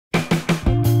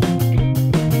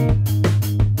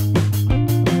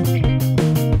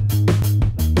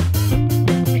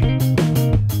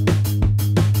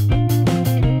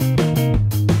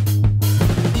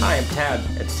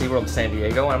SeaWorld San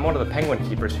Diego. I'm one of the penguin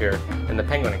keepers here in the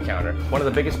penguin encounter. One of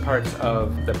the biggest parts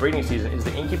of the breeding season is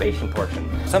the incubation portion.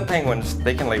 Some penguins,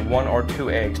 they can lay 1 or 2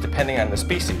 eggs depending on the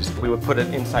species. We would put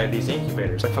it inside these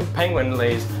incubators. If a penguin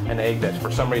lays an egg that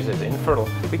for some reason is infertile,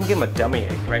 we can give them a dummy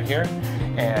egg right here,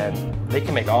 and they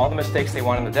can make all the mistakes they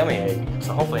want in the dummy egg.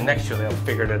 So hopefully next year they'll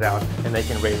figure it out and they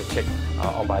can raise a chick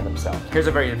all by themselves. Here's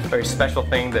a very, very special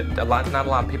thing that not a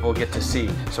lot of people get to see.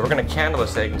 So we're going to candle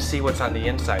this egg and see what's on the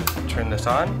inside. Turn this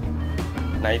on.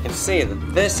 Now you can see that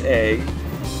this egg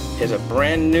is a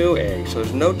brand new egg, so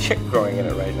there's no chick growing in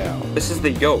it right now. This is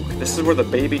the yolk. This is where the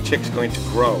baby chick's going to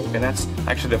grow, and that's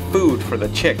actually the food for the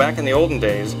chick. Back in the olden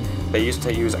days, they used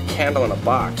to use a candle in a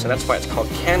box, and that's why it's called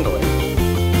candling.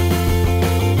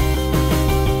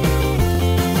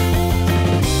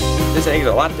 This egg is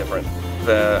a lot different.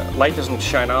 The light doesn't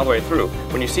shine all the way through.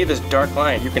 When you see this dark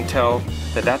line, you can tell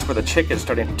that that's where the chick is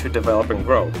starting to develop and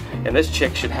grow. And this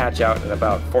chick should hatch out in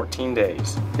about 14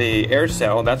 days. The air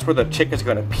cell, that's where the chick is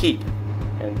going to peep.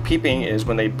 And peeping is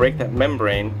when they break that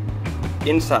membrane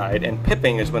inside, and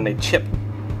pipping is when they chip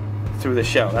through the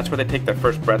shell. That's where they take their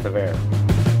first breath of air.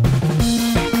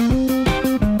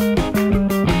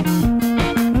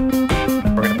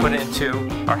 We're going to put it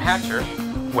into our hatcher,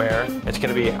 where it's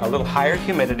going to be a little higher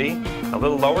humidity, a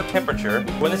little lower temperature.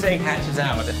 When this egg hatches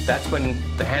out, that's when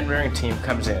the hand rearing team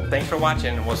comes in. Thanks for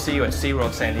watching, and we'll see you at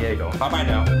SeaWorld San Diego. Bye-bye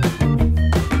now.